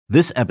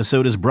This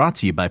episode is brought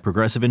to you by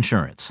Progressive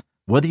Insurance.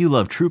 Whether you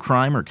love true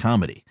crime or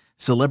comedy,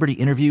 celebrity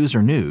interviews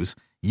or news,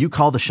 you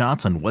call the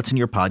shots on what's in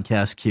your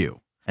podcast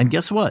queue. And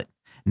guess what?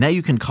 Now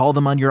you can call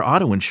them on your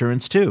auto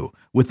insurance too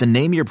with the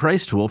Name Your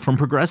Price tool from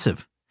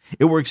Progressive.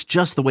 It works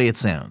just the way it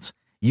sounds.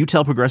 You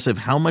tell Progressive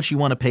how much you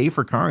want to pay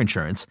for car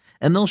insurance,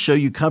 and they'll show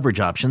you coverage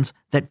options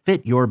that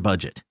fit your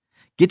budget.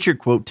 Get your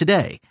quote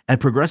today at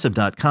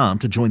Progressive.com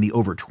to join the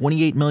over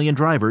 28 million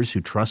drivers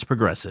who trust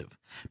Progressive.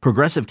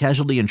 Progressive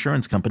Casualty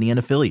Insurance Company and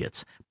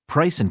Affiliates.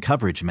 Price and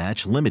coverage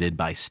match limited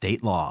by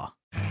state law.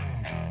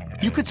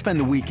 You could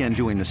spend the weekend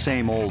doing the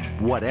same old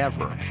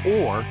whatever,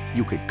 or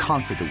you could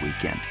conquer the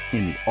weekend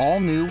in the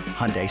all-new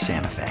Hyundai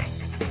Santa Fe.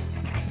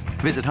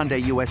 Visit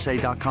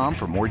HyundaiUSA.com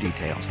for more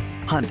details.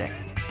 Hyundai,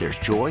 there's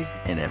joy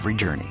in every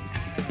journey.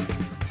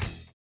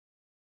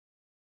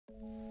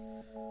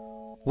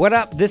 What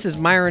up? This is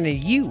Myron, and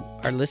you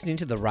are listening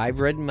to the Rye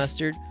Bread and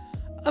Mustard,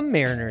 a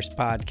Mariners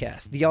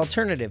podcast, the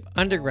alternative,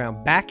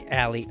 underground, back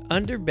alley,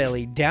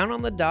 underbelly, down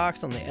on the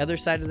docks on the other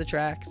side of the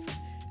tracks,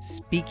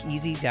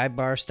 speakeasy, dive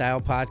bar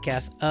style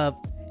podcast of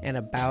and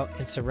about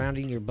and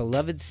surrounding your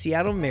beloved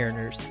Seattle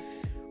Mariners,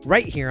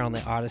 right here on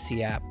the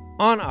Odyssey app,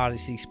 on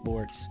Odyssey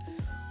Sports,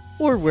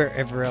 or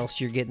wherever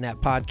else you're getting that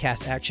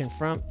podcast action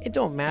from. It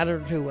don't matter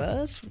to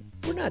us.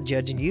 We're not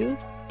judging you.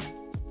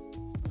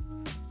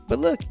 But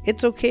look,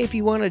 it's okay if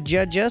you want to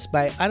judge us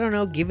by, I don't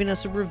know, giving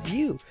us a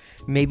review.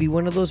 Maybe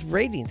one of those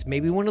ratings.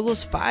 Maybe one of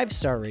those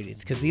 5-star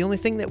ratings. Because the only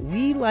thing that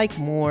we like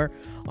more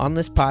on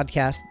this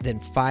podcast than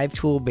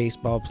 5-tool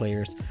baseball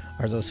players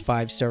are those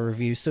 5-star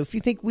reviews. So if you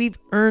think we've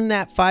earned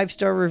that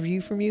 5-star review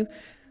from you,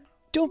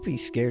 don't be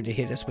scared to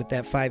hit us with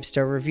that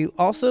 5-star review.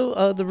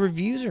 Also, the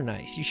reviews are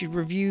nice. You should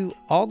review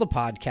all the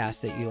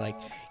podcasts that you like.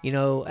 You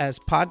know, as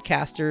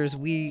podcasters,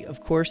 we, of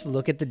course,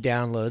 look at the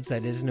downloads.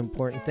 That is an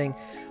important thing.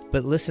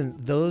 But listen,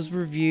 those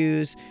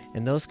reviews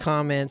and those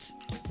comments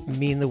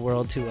mean the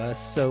world to us.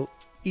 So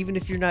even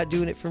if you're not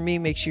doing it for me,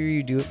 make sure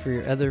you do it for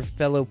your other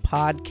fellow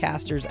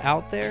podcasters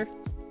out there.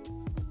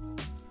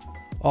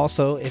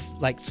 Also, if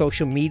like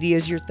social media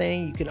is your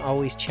thing, you can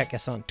always check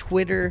us on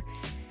Twitter,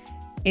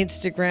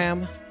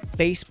 Instagram,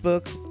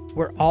 Facebook.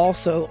 We're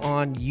also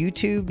on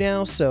YouTube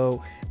now,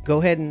 so go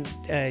ahead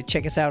and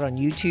check us out on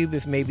YouTube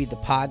if maybe the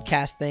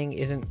podcast thing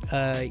isn't,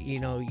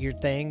 your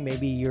thing.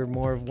 Maybe you're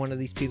more of one of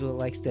these people that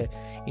likes to,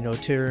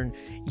 turn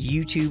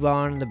YouTube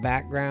on in the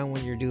background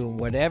when you're doing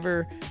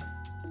whatever.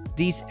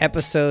 These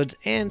episodes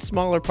and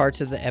smaller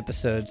parts of the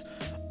episodes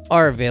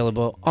are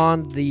available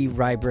on the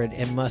Rye Bread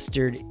and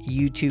Mustard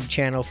YouTube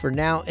channel for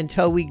now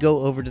until we go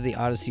over to the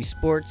Odyssey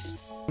Sports.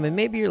 And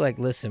maybe you're like,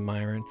 listen,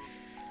 Myron,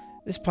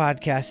 this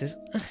podcast is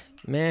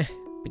meh.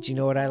 But you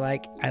know what I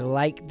like? I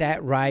like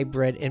that Rye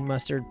Bread and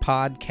Mustard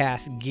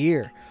podcast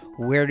gear.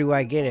 Where do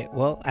I get it?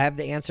 Well, I have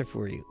the answer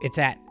for you. It's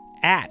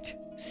at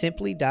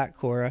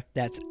simply.cora.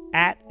 That's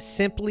at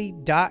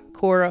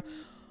simply.cora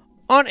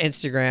on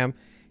Instagram.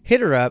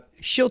 Hit her up.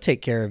 She'll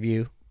take care of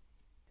you.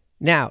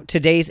 Now,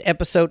 today's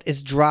episode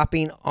is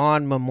dropping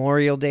on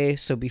Memorial Day.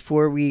 So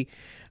before we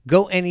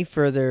go any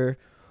further,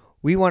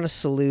 we want to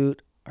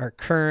salute our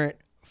current,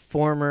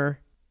 former,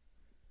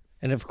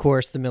 and of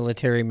course, the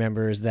military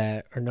members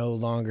that are no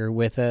longer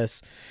with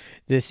us.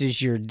 This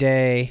is your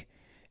day.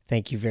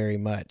 Thank you very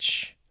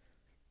much.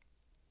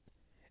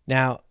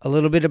 Now, a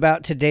little bit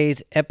about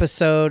today's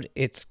episode.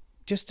 It's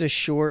just a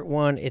short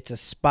one. It's a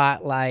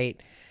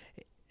spotlight.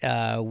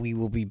 We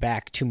will be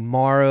back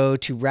tomorrow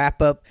to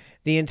wrap up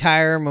the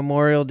entire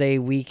Memorial Day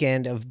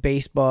weekend of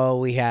baseball.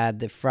 We had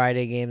the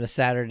Friday game, the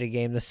Saturday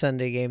game, the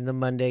Sunday game, the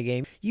Monday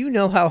game. You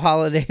know how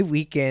holiday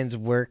weekends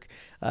work.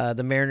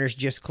 The Mariners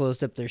just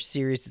closed up their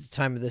series at the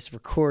time of this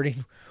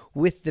recording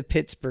with the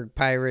Pittsburgh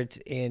Pirates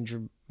in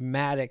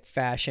dramatic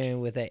fashion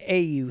with a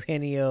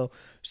Eugenio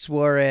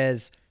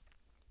Suarez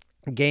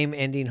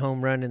game-ending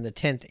home run in the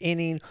 10th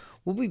inning.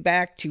 We'll be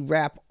back to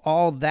wrap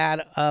all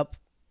that up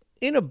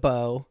in a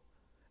bow.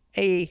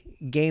 A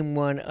game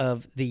one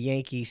of the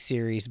Yankees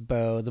series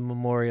bow, the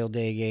Memorial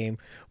Day game.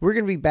 We're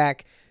going to be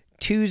back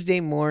Tuesday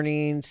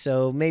morning,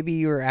 so maybe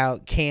you're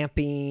out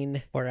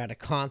camping or at a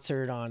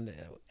concert on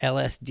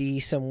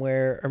LSD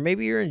somewhere, or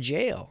maybe you're in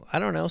jail. I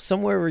don't know,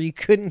 somewhere where you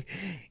couldn't,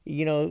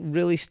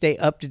 really stay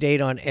up to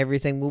date on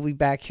everything. We'll be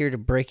back here to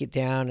break it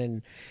down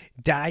and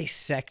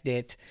dissect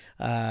it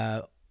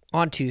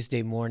on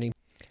Tuesday morning.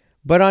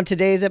 But on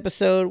today's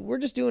episode, we're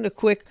just doing a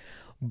quick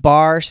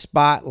bar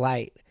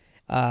spotlight.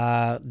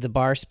 The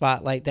bar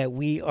spotlight that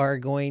we are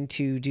going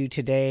to do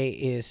today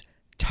is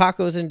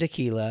Tacos and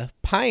Tequila,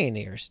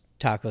 Pioneers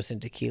Tacos and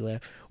Tequila,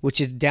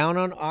 which is down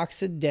on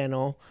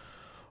Occidental,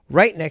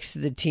 right next to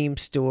the team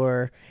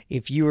store.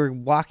 If you were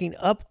walking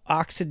up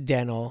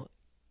Occidental,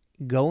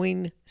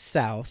 going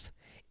south,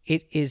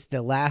 it is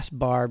the last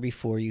bar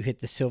before you hit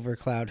the Silver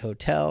Cloud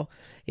Hotel.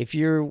 If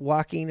you're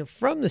walking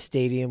from the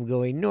stadium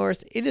going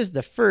north, it is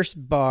the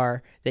first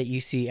bar that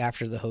you see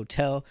after the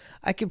hotel.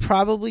 I could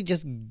probably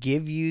just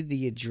give you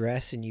the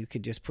address and you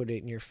could just put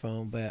it in your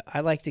phone, but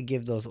I like to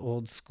give those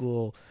old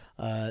school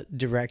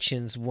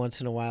directions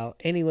once in a while.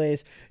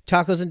 Anyways,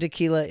 Tacos and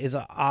Tequila is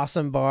an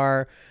awesome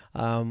bar.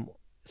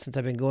 since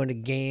I've been going to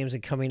games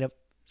and coming up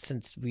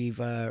since we've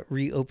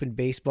reopened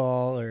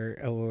baseball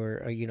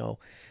or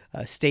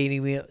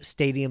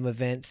stadium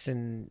events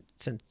and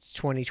since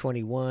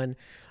 2021.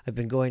 I've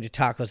been going to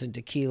Tacos and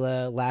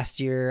Tequila. Last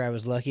year, I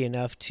was lucky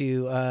enough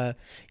to,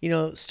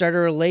 start a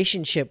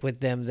relationship with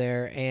them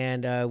there.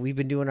 And we've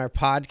been doing our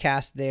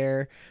podcast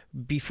there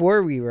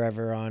before we were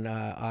ever on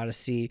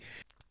Odyssey.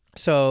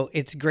 So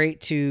it's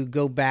great to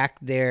go back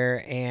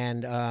there.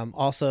 And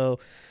also,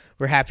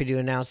 we're happy to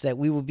announce that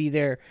we will be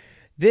there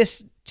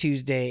this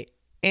Tuesday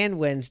and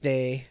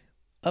Wednesday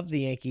of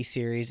the Yankee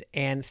series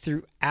and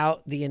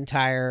throughout the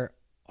entire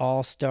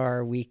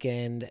All-Star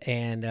weekend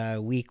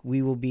and week.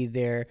 We will be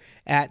there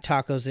at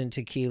Tacos and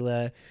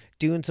Tequila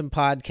doing some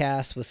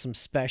podcasts with some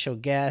special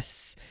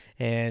guests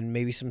and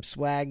maybe some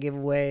swag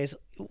giveaways.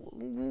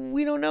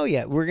 We don't know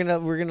yet. We're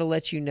gonna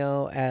let you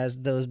know as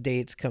those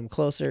dates come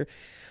closer.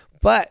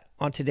 But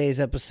on today's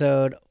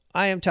episode,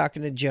 I am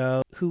talking to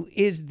Joe, who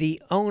is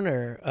the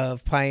owner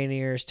of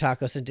Pioneers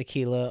Tacos and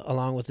Tequila,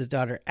 along with his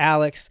daughter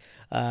Alex.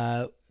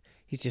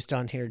 He's just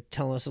on here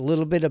telling us a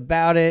little bit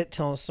about it,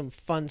 telling us some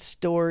fun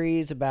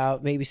stories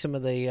about maybe some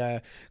of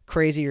the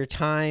crazier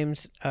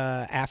times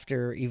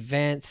after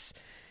events,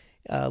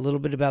 a little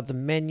bit about the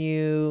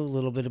menu, a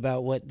little bit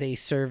about what they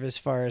serve as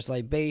far as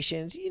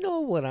libations. You know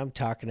what I'm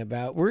talking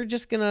about. We're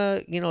just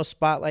going to,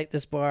 spotlight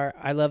this bar.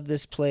 I love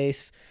this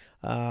place.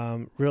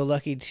 Real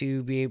lucky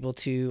to be able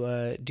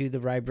to do the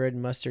Rye Bread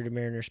and Mustard and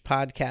Mariners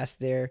podcast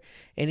there.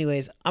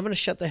 Anyways, I'm going to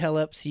shut the hell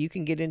up so you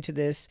can get into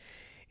this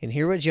and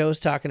hear what Joe's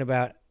talking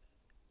about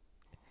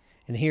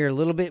and hear a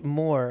little bit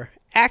more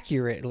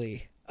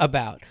accurately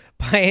about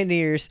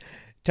Pioneers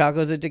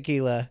Tacos and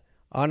Tequila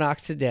on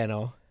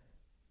Occidental.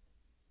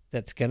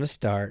 That's going to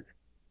start.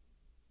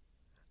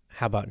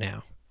 How about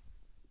now?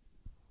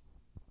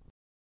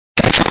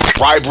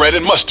 Rye Bread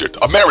and Mustard,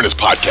 a Mariners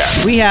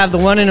podcast. We have the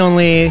one and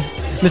only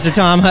Mr.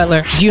 Tom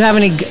Hutler. Do you have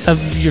any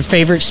of your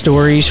favorite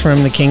stories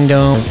from the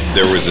Kingdom?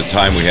 There was a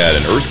time we had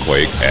an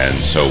earthquake,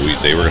 and so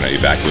they were going to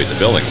evacuate the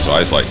building. So I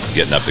was like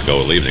getting up to go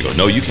leave, and they go,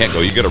 "No, you can't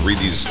go. You got to read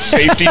these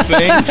safety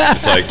things."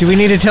 It's like, do we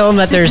need to tell them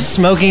that there's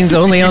smoking's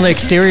only on the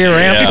exterior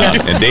ramps?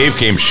 Yeah. And Dave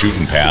came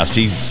shooting past.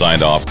 He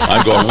signed off.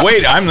 I'm going,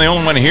 wait, I'm the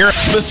only one here.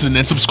 Listen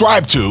and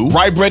subscribe to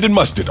Rye Bread and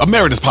Mustard, a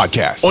Mariners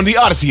podcast, on the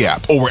Odyssey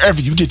app or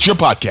wherever you get your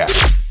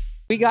podcasts.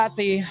 We got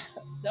the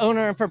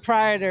owner and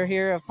proprietor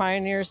here of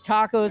Pioneers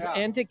Tacos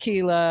and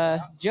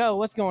Tequila. Joe,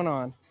 what's going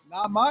on?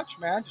 Not much,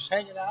 man. Just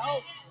hanging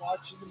out,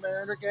 watching the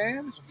Mariner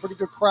game. It's a pretty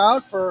good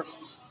crowd for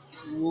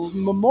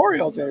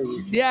Memorial Day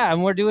week. Yeah,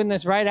 and we're doing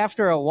this right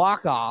after a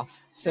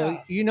walk-off. So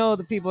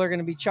the people are going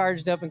to be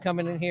charged up and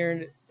coming in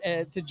here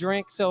to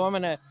drink. So I'm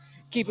going to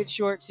keep it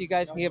short so you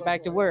guys can get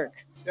back to work.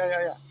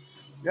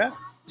 Yeah.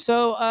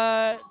 So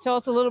tell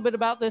us a little bit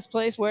about this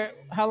place.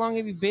 How long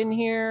have you been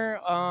here?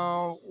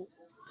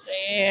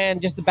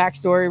 And just the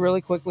backstory really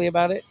quickly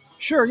about it.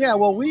 Sure, yeah.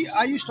 Well,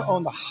 I used to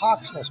own the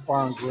Hawks Nest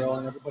Bar and Grill,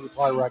 and everybody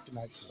probably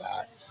recognizes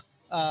that.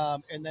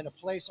 And then a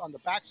place on the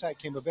backside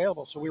came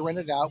available, so we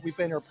rented it out. We've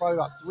been here probably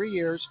about 3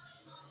 years.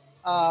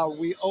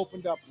 We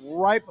opened up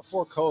right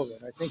before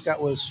COVID. I think that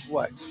was,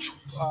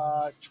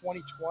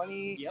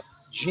 2020? Yep.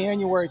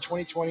 January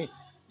 2020.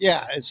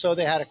 Yeah, and so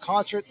they had a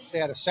concert, they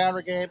had a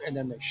Sounder game, and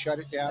then they shut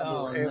it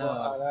down.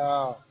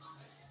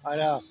 I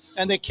know.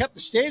 And they kept the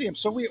stadium.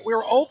 So we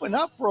were opened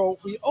up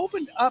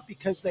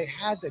because they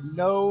had the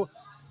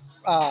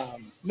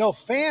no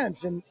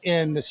fans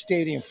in the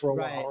stadium for a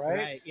while,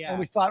 right? Yeah. And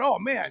we thought, oh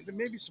man,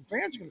 maybe some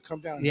fans are going to come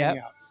down and hang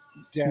out.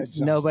 Dead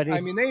zone. Nobody.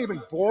 I mean, they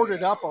even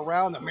boarded up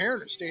around the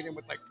Mariners Stadium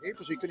with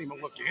papers. You couldn't even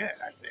look in,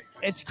 I think.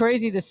 It's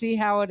crazy to see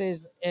how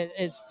it's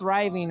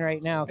thriving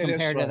right now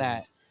compared to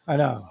that. I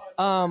know.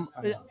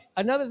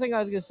 Another thing I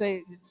was going to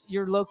say,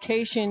 your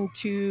location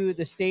to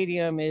the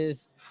stadium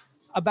is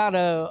about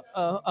a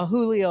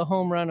Julio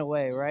home run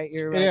away, right?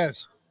 It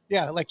is.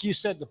 Yeah, like you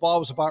said, the ball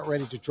was about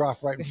ready to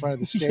drop right in front of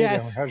the stadium.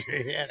 Yes. How did you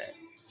hit it?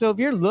 So if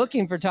you're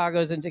looking for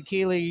Tacos and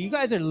Tequila, you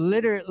guys are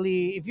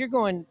literally, if you're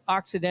going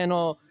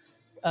Occidental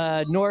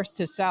north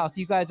to south,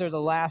 you guys are the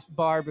last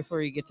bar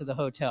before you get to the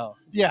hotel.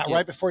 Yeah,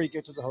 right before you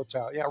get to the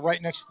hotel. Yeah, right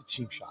next to the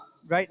team shop.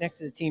 Right next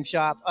to the team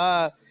shop.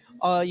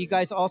 You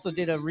guys also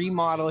did a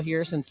remodel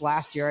here since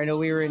last year. I know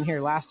we were in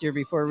here last year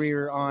before we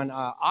were on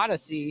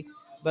Odyssey.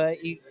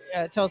 But you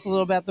tell us a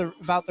little about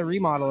the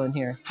remodel in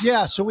here.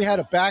 Yeah, so we had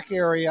a back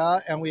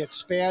area, and we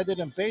expanded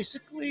the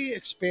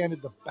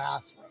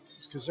bathrooms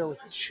because there were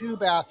 2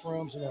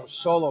 bathrooms and there were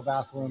solo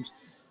bathrooms.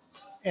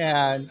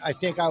 And I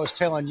think I was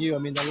telling you, I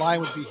mean, the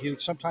line would be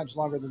huge, sometimes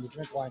longer than the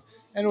drink line,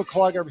 and it would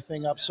clog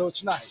everything up. So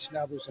it's nice.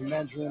 Now there's a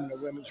men's room and a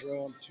women's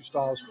room, 2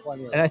 stalls,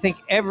 plenty of. And I think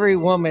every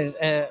woman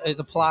is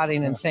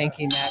applauding and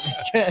thanking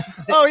that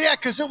because. Oh yeah,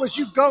 because it was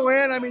you go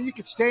in. I mean, you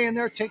could stay in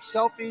there, take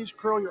selfies,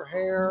 curl your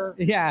hair.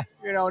 Yeah.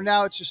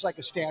 Now it's just like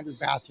a standard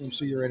bathroom,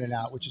 so you're in and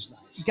out, which is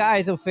nice.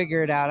 Guys will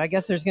figure it out. I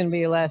guess there's going to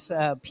be less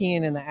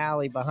peeing in the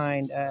alley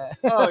behind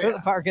the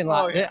parking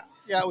lot. Oh yeah.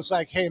 Yeah, it was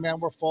like, hey man,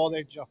 we're full.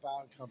 They jump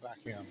out and come back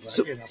in. But,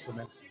 So- for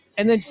me.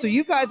 And then, so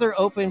you guys are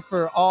open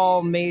for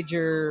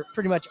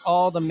pretty much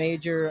all the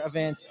major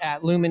events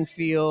at Lumen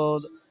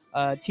Field,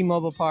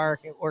 T-Mobile Park,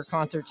 or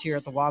concerts here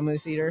at the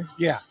WAMU Theater.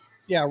 Yeah.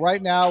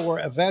 Right now we're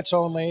events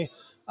only.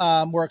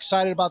 We're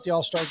excited about the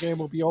All-Star Game.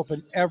 We'll be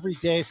open every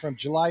day from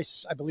I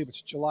believe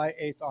it's July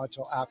 8th on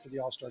until after the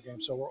All-Star Game.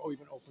 So we're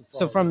even open.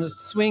 So from the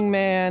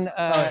Swingman,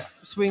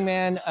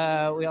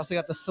 yeah. we also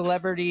got the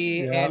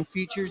Celebrity Yeah. and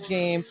Futures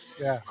Game.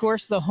 Yeah. Of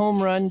course, the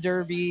Home Run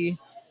Derby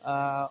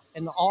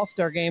and the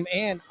All-Star Game.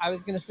 And I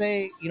was going to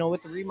say,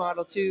 with the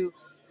remodel too,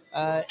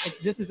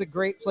 this is a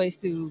great place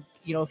to,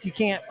 if you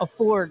can't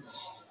afford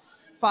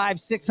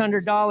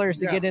 $500-$600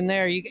 to get in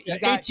there, you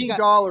got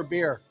 $18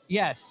 beer.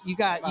 Yes, you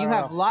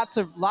have lots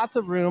of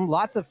room,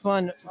 lots of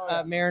fun.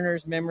 Yeah.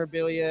 Mariners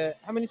memorabilia.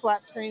 How many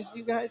flat screens do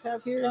you guys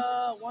have here?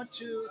 1,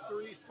 2,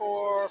 3,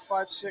 4,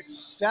 5, 6,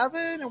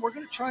 7, and we're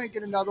going to try and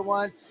get another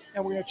one,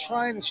 and we're going to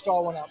try and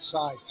install one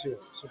outside too.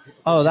 So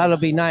people that'll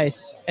be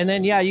nice. And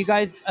then you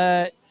guys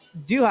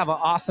do have an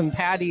awesome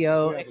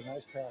patio. We have a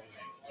nice patio.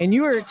 And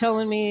you were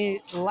telling me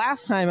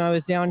last time I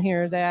was down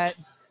here that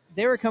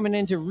they were coming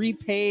in to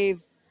repave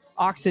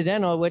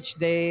Occidental, which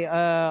they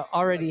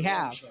already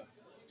have.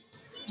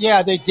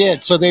 Yeah, they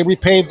did. So they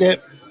repaved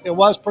it. It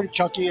was pretty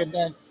chunky, and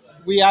then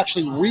we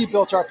actually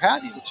rebuilt our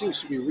patio too.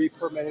 So we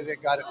re-permitted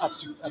it, got it up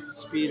to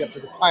speed, up to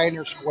the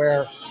Pioneer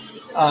Square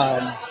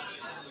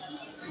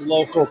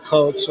local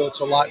code. So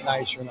it's a lot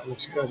nicer and it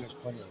looks good. And there's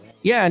plenty of room.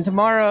 Yeah, and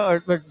tomorrow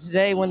or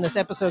today, when this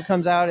episode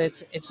comes out,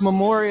 it's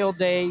Memorial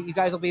Day. You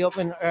guys will be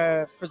open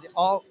for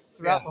throughout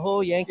the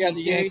whole Yankees. Yeah,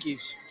 the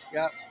Yankees.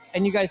 Yeah.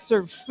 And you guys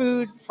serve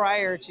food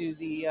prior to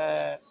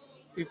the.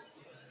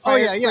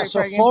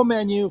 So full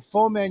menu.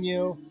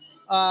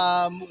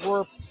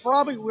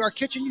 Our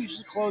kitchen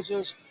usually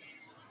closes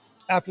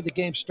after the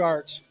game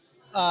starts,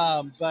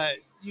 but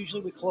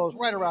usually we close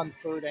right around the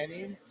third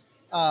inning.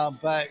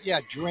 But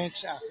yeah,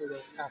 drinks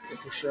after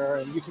for sure,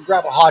 and you can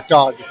grab a hot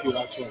dog if you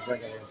want to and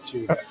bring it in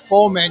too. But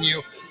full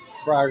menu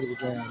prior to the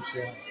games.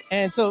 Yeah.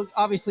 And so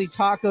obviously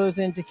tacos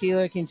and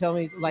tequila. Can you tell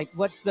me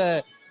what's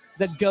the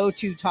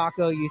go-to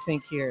taco you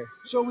think here?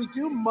 So we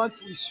do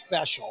monthly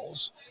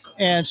specials,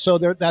 and so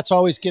that's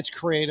always gets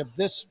creative.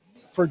 This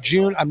for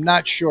June, I'm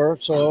not sure,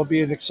 so it'll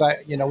be an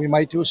exciting. We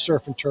might do a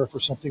surf and turf or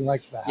something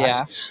like that.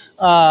 Yeah.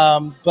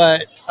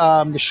 But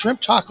the shrimp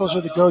tacos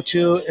are the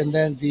go-to, and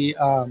then the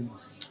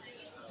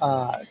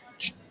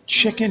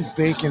chicken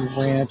bacon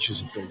ranch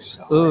is a big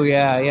seller. Oh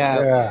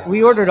yeah.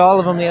 We ordered all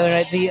of them the other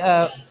night.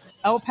 The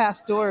El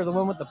Pastor, the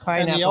one with the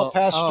pineapple. And the El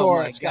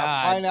Pastor, it's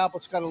got pineapple.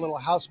 It's got a little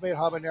house-made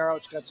habanero.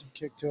 It's got some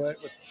kick to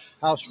it with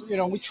house.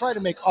 We try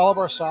to make all of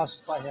our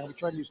sauces by hand. We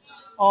try to use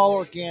all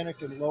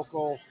organic and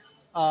local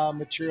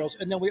materials.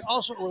 And then we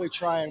also really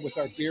try and with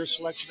our beer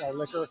selection, our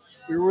liquor,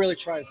 we really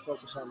try and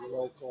focus on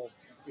local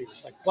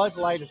beers. Like Bud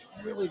Light is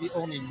really the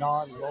only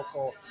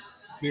non-local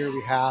beer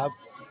we have.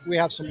 We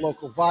have some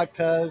local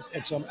vodkas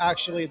and some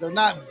they're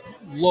not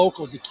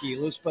local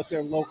tequilas, but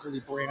they're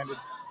locally branded.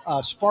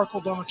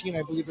 Sparkle Donkey, and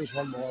I believe there's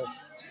one more.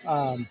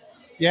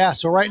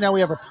 So right now we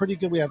have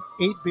we have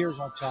 8 beers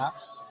on tap.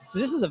 So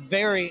this is a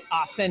very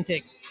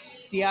authentic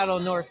Seattle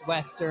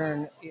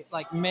Northwestern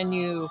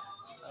menu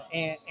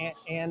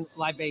and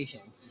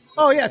libations.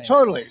 Oh yeah,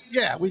 totally.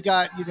 Yeah, we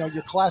got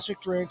your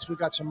classic drinks. We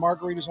got some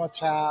margaritas on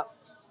tap,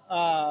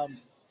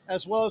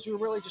 as well as we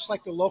really just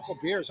like the local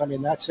beers. I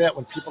mean, that's it.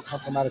 When people come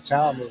from out of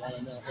town, they want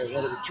to know, hey,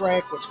 what do we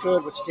drink? What's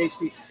good? What's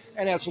tasty?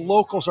 And as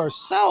locals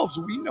ourselves,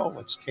 we know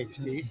what's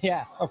tasty.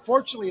 Yeah.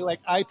 Unfortunately,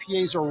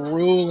 IPAs are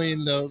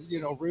ruling the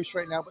roost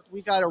right now, but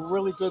we got a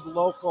really good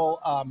local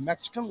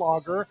Mexican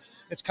lager.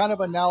 It's kind of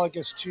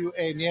analogous to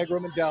a Negro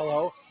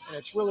Modelo, and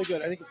it's really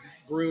good. I think it's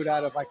brewed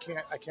out of I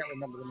can't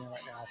remember the name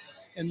right now.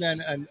 And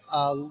then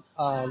a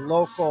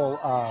local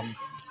kind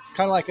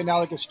of like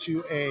analogous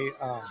to a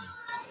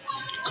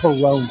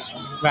Corona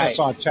that's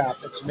on tap.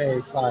 That's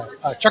made by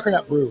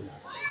Chuckernut Brewery.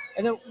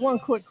 And then one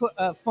quick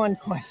fun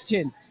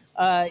question.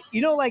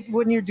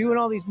 When you're doing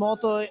all these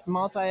multi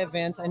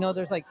events, I know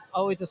there's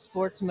always a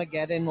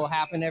sportsmageddon will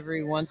happen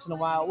every once in a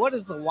while. What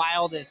is the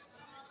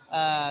wildest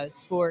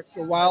sports?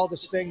 The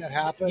wildest thing that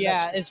happened?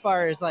 Yeah, as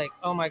far as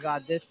oh my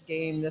God, this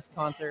game, this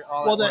concert,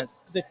 all at once.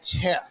 The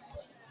tip,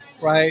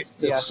 right?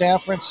 The San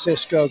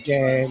Francisco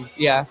game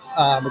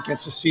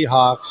against the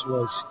Seahawks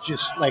was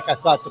just I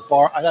thought the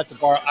bar,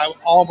 I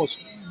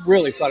almost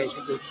really thought it was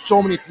going to be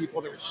so many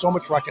people. There was so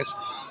much ruckus.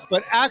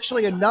 But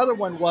actually another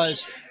one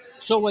was,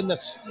 so when the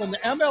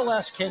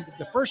MLS came,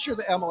 the first year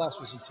the MLS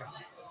was in town,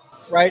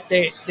 right?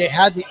 They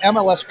had the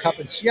MLS Cup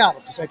in Seattle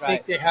because I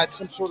think they had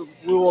some sort of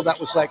rule that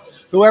was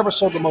whoever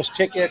sold the most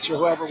tickets or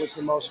whoever was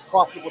the most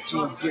profitable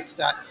team gets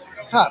that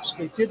cup. So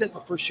they did that the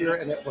first year,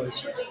 and it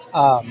was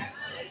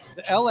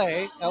the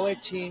LA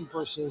team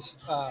versus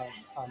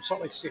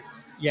Salt Lake City.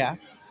 Yeah.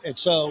 And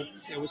so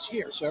it was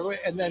here. So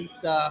and then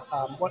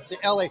the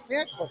LA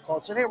fan club called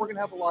and said, hey, we're going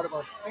to have a lot of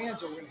our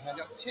fans and we're going to hand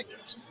out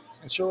tickets.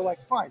 And so we're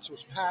fine. So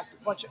it's packed,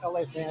 a bunch of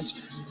LA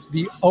fans.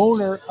 The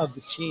owner of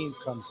the team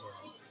comes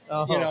in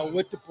you know,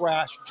 with the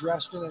brass,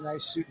 dressed in a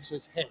nice suit, and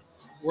says, "Hey,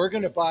 we're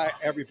going to buy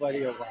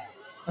everybody around."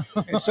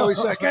 And so he's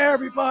like, "Hey,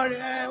 everybody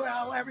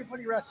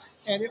around,"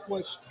 and it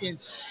was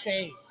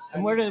insane.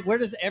 And where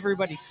does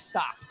everybody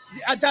stop?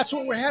 Yeah, that's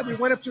what we had. We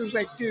went up to him,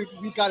 like, "Dude,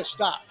 we got to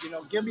stop. You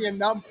know, give me a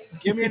number.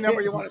 Give me a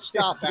number you want to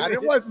stop at."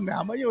 It wasn't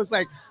that much. It was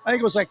like, I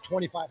think it was like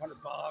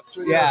 $2,500.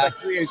 Or, yeah. It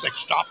was like $3. He's like,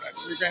 "Stop it."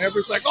 And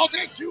everybody's like, "I'll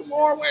take 2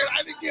 more. Wait,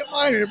 I didn't get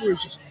mine." And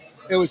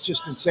it was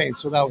just insane.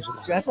 So that was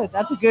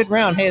that's a good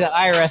round. Hey, the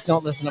IRS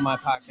don't listen to my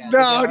podcast.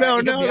 No, they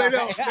don't. No,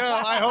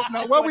 I hope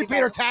not. Well, we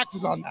paid our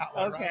taxes on that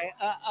one. Okay.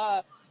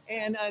 Right?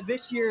 And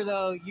this year,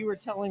 though, you were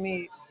telling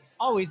me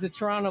always the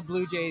Toronto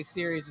Blue Jays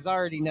series is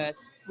already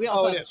nuts. We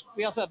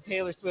also have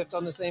Taylor Swift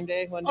on the same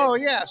day. One day. Oh,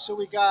 yeah. So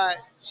we got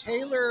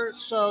Taylor.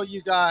 So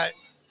you got,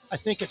 I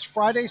think it's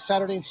Friday,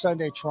 Saturday, and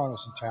Sunday,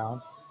 Toronto's in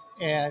town.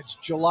 And it's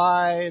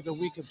the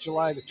week of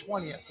July the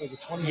 20th or the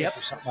 28th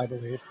or something, I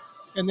believe.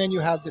 And then you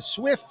have the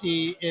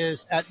Swiftie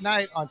is at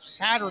night on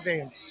Saturday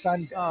and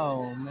Sunday.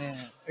 Oh, man.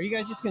 Are you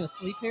guys just going to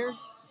sleep here?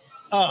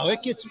 Oh,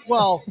 it gets,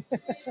 well,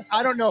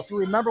 I don't know if you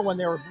remember when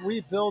they were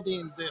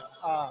rebuilding the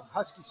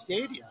Husky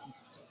Stadium,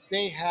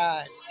 they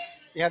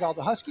had all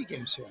the Husky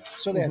games here.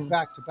 So they had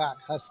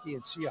back-to-back Husky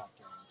and Seahawks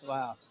games.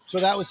 Wow. So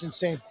that was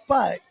insane.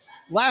 But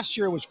last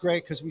year was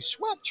great because we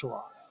swept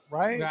Toronto,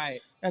 right? Right.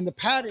 And the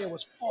patio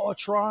was full of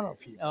Toronto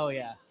people. Oh,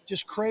 yeah.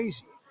 Just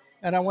crazy.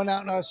 And I went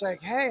out and I was like,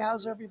 "Hey,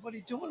 how's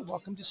everybody doing?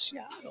 Welcome to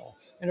Seattle."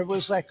 And everybody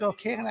was like,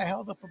 "Okay." And I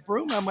held up a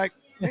broom. I'm like,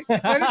 "Hey,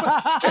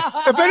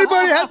 if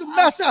anybody has a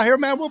mess out here,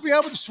 man, we'll be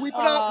able to sweep it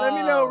up. Let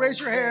me know. Raise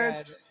your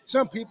hands." Man.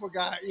 Some people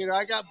got,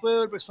 I got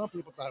booed, but some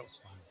people thought it was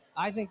fun.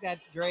 I think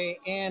that's great.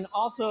 And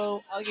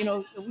also,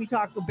 we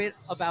talk a bit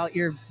about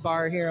your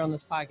bar here on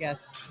this podcast.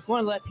 I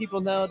want to let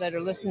people know that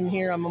are listening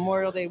here on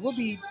Memorial Day, we'll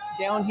be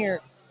down here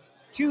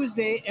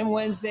Tuesday and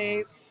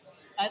Wednesday,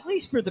 at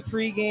least for the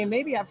pregame,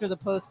 maybe after the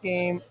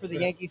postgame for the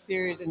Yankee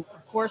series. And,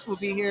 of course, we'll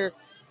be here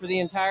for the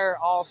entire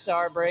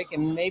All-Star break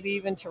and maybe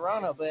even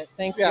Toronto. But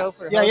thanks, Joe,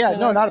 for hosting us.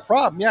 No, not a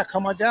problem. Yeah,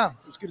 come on down.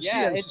 It's good to see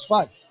you. This is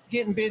fun. It's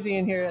getting busy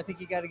in here. I think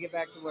you got to get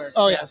back to work.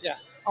 Oh, yeah.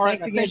 All right.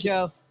 Thanks again,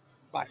 Joe.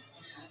 Bye.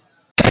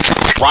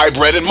 Rye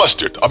Bread and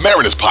Mustard, a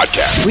Mariners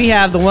podcast. We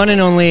have the one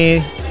and only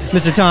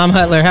Mr. Tom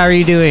Hutler. How are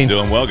you doing?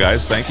 Doing well,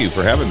 guys. Thank you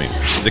for having me.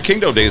 The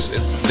Kingdom days,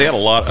 they had a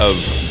lot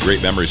of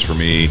great memories for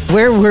me.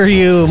 Where were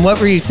you and what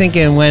were you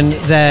thinking when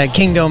the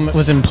Kingdom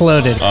was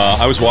imploded?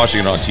 I was watching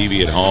it on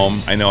TV at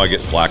home. I know I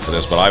get flack for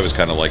this, but I was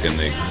kind of like in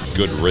the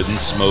good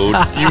riddance mode.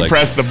 You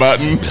pressed the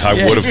button. I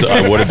would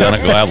have done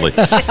it gladly.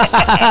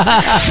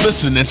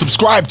 Listen and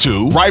subscribe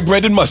to Rye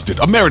Bread and Mustard,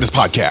 a Mariners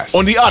podcast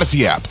on the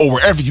Odyssey app or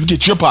wherever you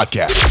get your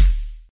podcasts.